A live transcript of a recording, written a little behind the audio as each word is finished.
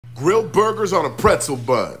Grilled burgers on a pretzel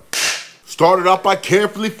bun. Started off by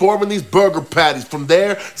carefully forming these burger patties. From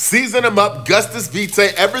there, season them up, Gustus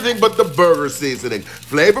Vitae, everything but the burger seasoning.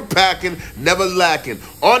 Flavor packing, never lacking.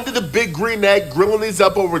 Onto the big green egg, grilling these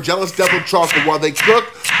up over jealous double chocolate while they cook.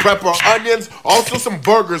 Prep our onions, also some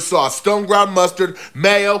burger sauce, stone ground mustard,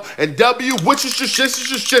 mayo, and Worcestershire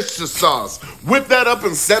sauce. Whip that up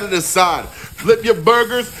and set it aside. Flip your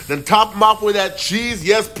burgers, then top them off with that cheese,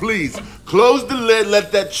 yes please. Close the lid,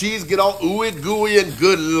 let that cheese get all ooey gooey and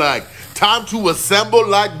good like. Time to assemble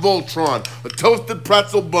like Voltron. A toasted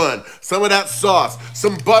pretzel bun, some of that sauce,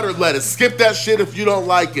 some butter lettuce. Skip that shit if you don't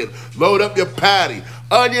like it. Load up your patty.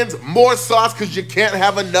 Onions, more sauce because you can't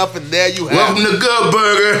have enough, and there you have it. Welcome to Good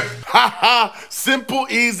Burger. Ha ha, simple,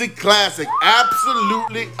 easy, classic.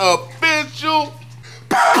 Absolutely official.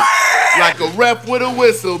 Like a ref with a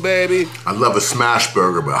whistle, baby. I love a smash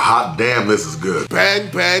burger, but hot damn, this is good.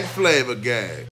 Bang, bang, flavor gang.